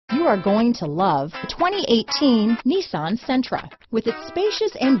you are going to love the 2018 Nissan Sentra. With its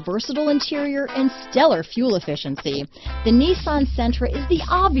spacious and versatile interior and stellar fuel efficiency, the Nissan Sentra is the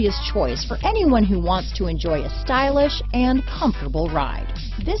obvious choice for anyone who wants to enjoy a stylish and comfortable ride.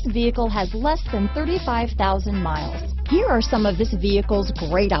 This vehicle has less than 35,000 miles. Here are some of this vehicle's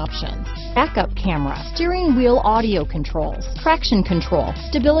great options: backup camera, steering wheel audio controls, traction control,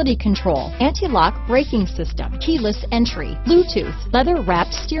 stability control, anti-lock braking system, keyless entry, Bluetooth,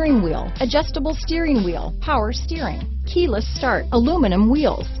 leather-wrapped steering wheel, adjustable steering wheel, power steering, keyless start, aluminum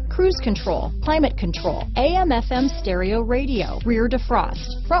wheels, cruise control, climate control, AM/FM stereo radio, rear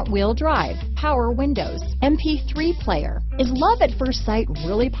defrost, front wheel drive, power windows, MP3 player. Is love at first sight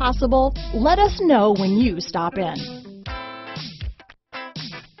really possible? Let us know when you stop in.